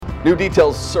New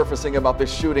details surfacing about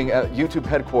this shooting at YouTube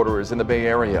headquarters in the Bay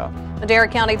Area. Madera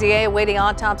County DA awaiting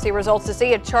autopsy results to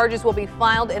see if charges will be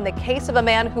filed in the case of a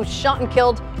man who shot and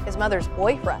killed his mother's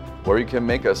boyfriend. Where you can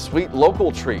make a sweet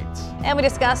local treat. And we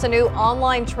discuss a new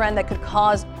online trend that could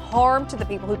cause harm to the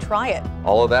people who try it.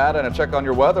 All of that and a check on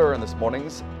your weather in this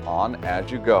morning's On As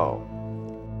You Go.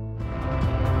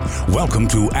 Welcome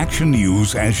to Action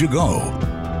News As You Go.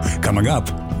 Coming up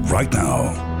right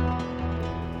now.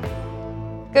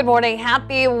 Good morning.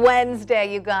 Happy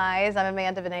Wednesday, you guys. I'm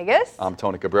Amanda Venegas. I'm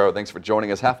Tony Cabrera. Thanks for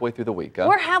joining us halfway through the week. Huh?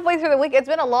 We're halfway through the week. It's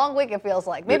been a long week, it feels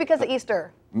like. Maybe because of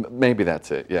Easter. Maybe that's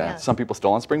it, yeah. Some people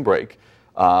still on spring break.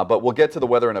 But we'll get to the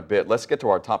weather in a bit. Let's get to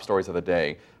our top stories of the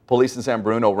day. Police in San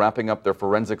Bruno wrapping up their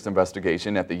forensics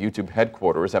investigation at the YouTube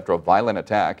headquarters after a violent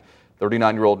attack.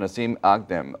 39-year-old Nasim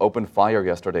Agdem opened fire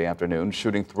yesterday afternoon,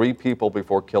 shooting 3 people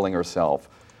before killing herself.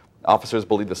 Officers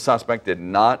believe the suspect did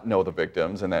not know the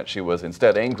victims and that she was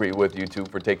instead angry with YouTube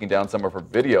for taking down some of her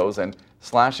videos and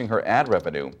slashing her ad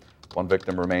revenue. One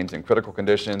victim remains in critical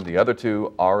condition. The other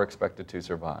 2 are expected to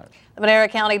survive. The Madera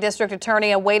County District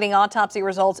Attorney awaiting autopsy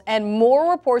results and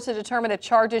more reports to determine if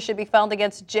charges should be filed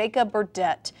against Jacob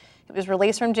Burdett. He was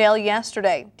released from jail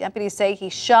yesterday. Deputies say he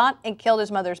shot and killed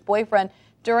his mother's boyfriend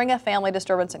during a family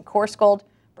disturbance in Coarsegold.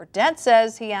 Burdett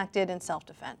says he acted in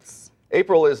self-defense.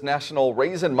 April is National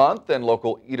Raisin Month, and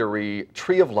local eatery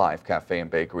Tree of Life Cafe and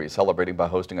Bakery is celebrating by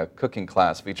hosting a cooking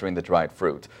class featuring the dried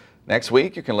fruit. Next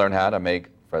week, you can learn how to make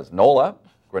Fresnola,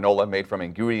 granola made from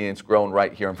ingredients grown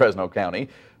right here in Fresno County.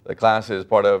 The class is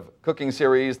part of cooking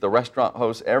series the restaurant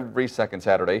hosts every second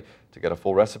Saturday. To get a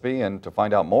full recipe and to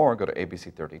find out more, go to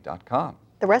abc30.com.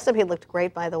 The recipe looked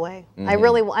great, by the way. I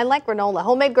like granola,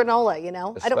 homemade granola, you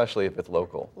know. Especially if it's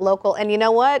local. Local. And you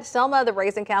know what? Selma, the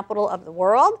raisin capital of the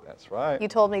world. That's right. You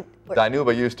told me.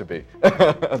 Dinuba used to be.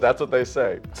 That's what they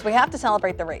say. So we have to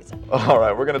celebrate the raisin. All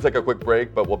right, we're going to take a quick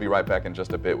break, but we'll be right back in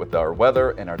just a bit with our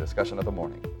weather and our discussion of the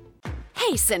morning.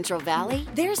 Hey, Central Valley,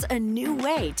 there's a new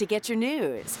way to get your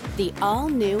news. The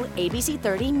all-new ABC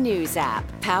 30 News app,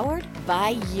 powered by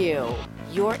you.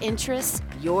 Your interests,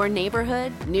 your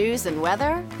neighborhood, news and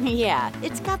weather? Yeah,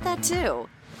 it's got that too.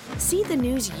 See the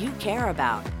news you care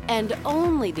about and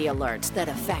only the alerts that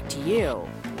affect you.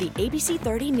 The ABC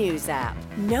 30 News app.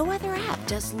 No other app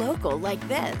does local like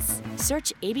this.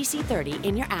 Search ABC 30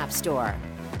 in your app store.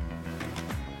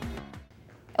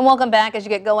 And welcome back as you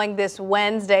get going this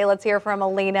Wednesday. Let's hear from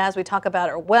Alina as we talk about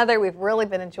our weather. We've really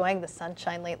been enjoying the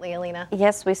sunshine lately, Alina.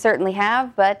 Yes, we certainly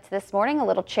have, but this morning a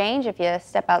little change. If you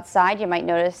step outside, you might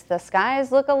notice the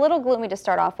skies look a little gloomy to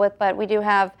start off with, but we do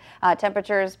have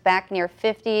temperatures back near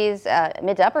 50s,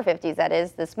 mid to upper 50s, that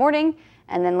is, this morning.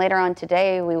 And then later on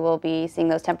today, we will be seeing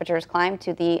those temperatures climb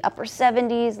to the upper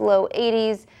 70s, low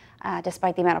 80s,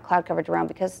 despite the amount of cloud coverage around,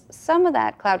 because some of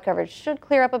that cloud coverage should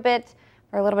clear up a bit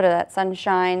for a little bit of that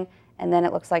sunshine. And then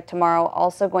it looks like tomorrow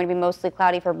also going to be mostly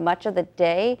cloudy for much of the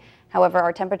day. However,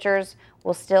 our temperatures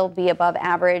will still be above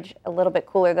average, a little bit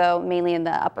cooler though, mainly in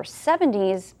the upper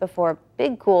 70s before a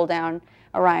big cool down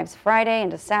arrives Friday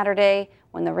into Saturday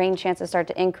when the rain chances start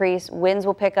to increase. Winds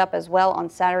will pick up as well on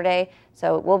Saturday,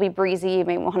 so it will be breezy. You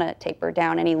may want to taper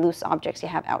down any loose objects you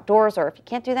have outdoors, or if you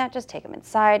can't do that, just take them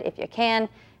inside if you can,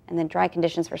 and then dry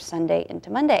conditions for Sunday into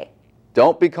Monday.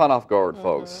 Don't be caught off guard,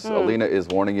 folks. Alina is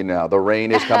warning you now. The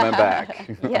rain is coming back.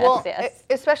 Yes.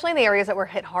 Especially in the areas that were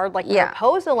hit hard, like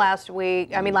Mariposa last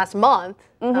month.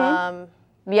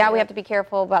 Yeah, we have to be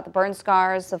careful about the burn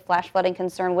scars, the flash flooding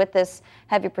concern with this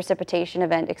heavy precipitation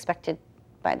event expected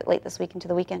by late this week into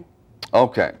the weekend.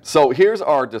 Okay, so here's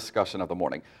our discussion of the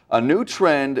morning. A new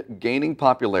trend gaining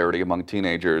popularity among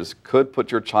teenagers could put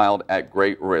your child at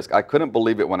great risk. I couldn't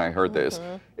believe it when I heard this.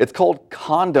 It's called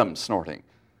condom snorting.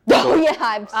 Oh yeah,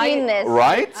 I've seen this.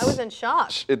 Right? I was in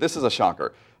shock. This is a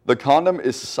shocker. The condom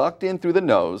is sucked in through the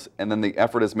nose, and then the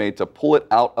effort is made to pull it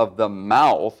out of the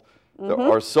mouth. There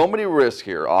are so many risks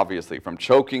here, obviously, from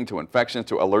choking to infections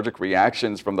to allergic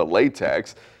reactions from the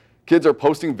latex. Kids are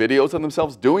posting videos of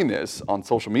themselves doing this on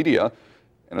social media,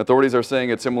 and authorities are saying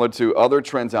it's similar to other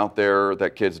trends out there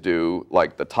that kids do,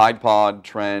 like the Tide Pod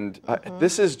trend.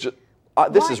 This is just...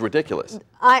 this is ridiculous.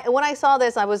 When I saw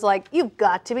this, I was like, you've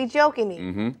got to be joking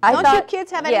me. Don't your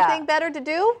kids have anything better to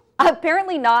do?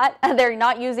 Apparently not. They're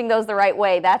not using those the right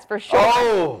way, that's for sure.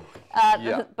 Oh!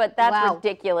 But that's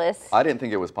ridiculous. I didn't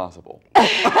think it was possible.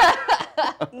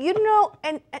 You know,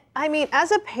 and I mean,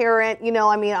 as a parent, you know,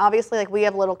 I mean, obviously, like, we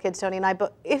have little kids, Tony and I,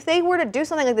 but if they were to do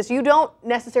something like this, you don't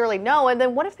necessarily know, and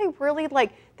then what if they really,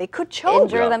 like, they could choke,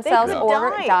 injure themselves,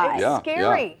 or die. It's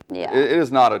scary. Yeah. It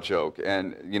is not a joke,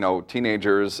 and, you know,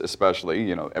 teenagers especially,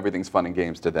 you know, everything's fun and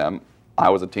games to them. I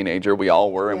was a teenager, we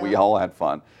all were, and we all had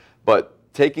fun. But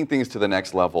taking things to the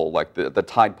next level, like the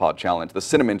Tide Pod Challenge, the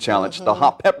Cinnamon Challenge, the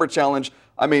Hot Pepper Challenge.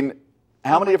 I mean,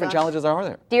 how many different challenges are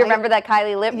there? Do you remember that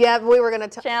Kylie lip we were going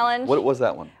to challenge? What was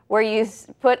that one? Where you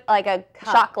put like a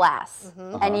shot glass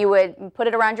and you would put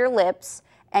it around your lips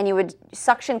and you would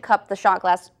suction cup the shot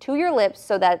glass to your lips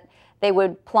so that they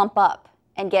would plump up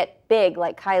and get big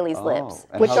like Kylie's lips.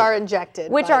 Which are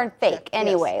injected. Which aren't fake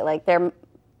anyway. Like they're...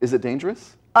 Is it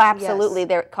dangerous? Oh, absolutely.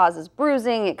 Yes. It causes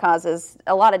bruising. It causes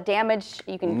a lot of damage.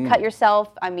 You can cut yourself.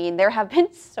 I mean, there have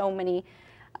been so many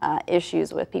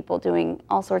issues with people doing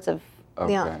all sorts of...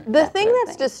 Okay. Yeah. The thing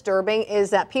that's disturbing is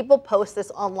that people post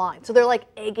this online. So they're like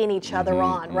egging each other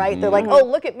on, right? They're like, oh,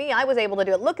 look at me. I was able to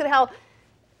do it. Look at how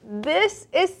this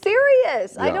is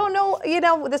serious. I don't know,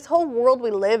 this whole world we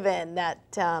live in that,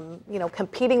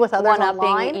 competing with others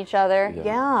online. Each other.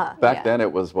 Yeah. Back then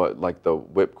it was like the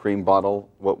whipped cream bottle.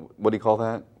 What do you call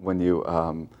that? When you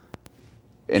inhale?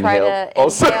 Inhale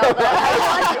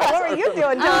What were you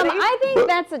doing, Jody? I think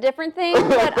that's a different thing.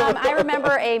 But I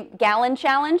remember a gallon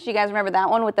challenge. You guys remember that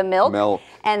one with the milk?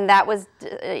 And that was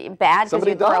bad because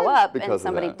you'd throw up and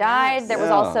somebody died. Yes. There was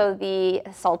also the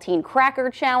saltine cracker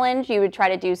challenge. You would try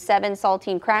to do 7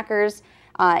 saltine crackers,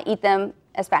 eat them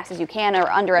as fast as you can or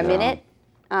under a minute.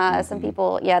 Some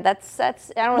people, that's. I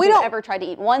don't know if you've ever tried to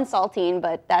eat one saltine,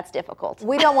 but that's difficult.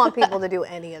 We don't want people to do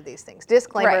any of these things.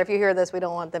 Disclaimer: if you hear this, we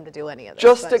don't want them to do any of this.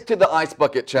 Just stick to the ice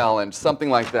bucket challenge, something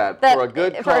like that, for a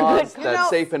good cause that's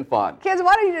safe and fun. Kids,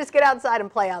 why don't you just get outside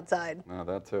and play outside? Oh,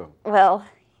 that too. Well,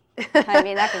 I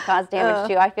mean, that could cause damage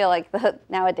too. I feel like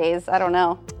nowadays, I don't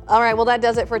know. All right, well, that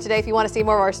does it for today. If you want to see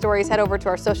more of our stories, head over to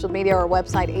our social media or our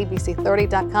website,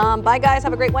 abc30.com. Bye, guys.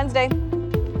 Have a great Wednesday.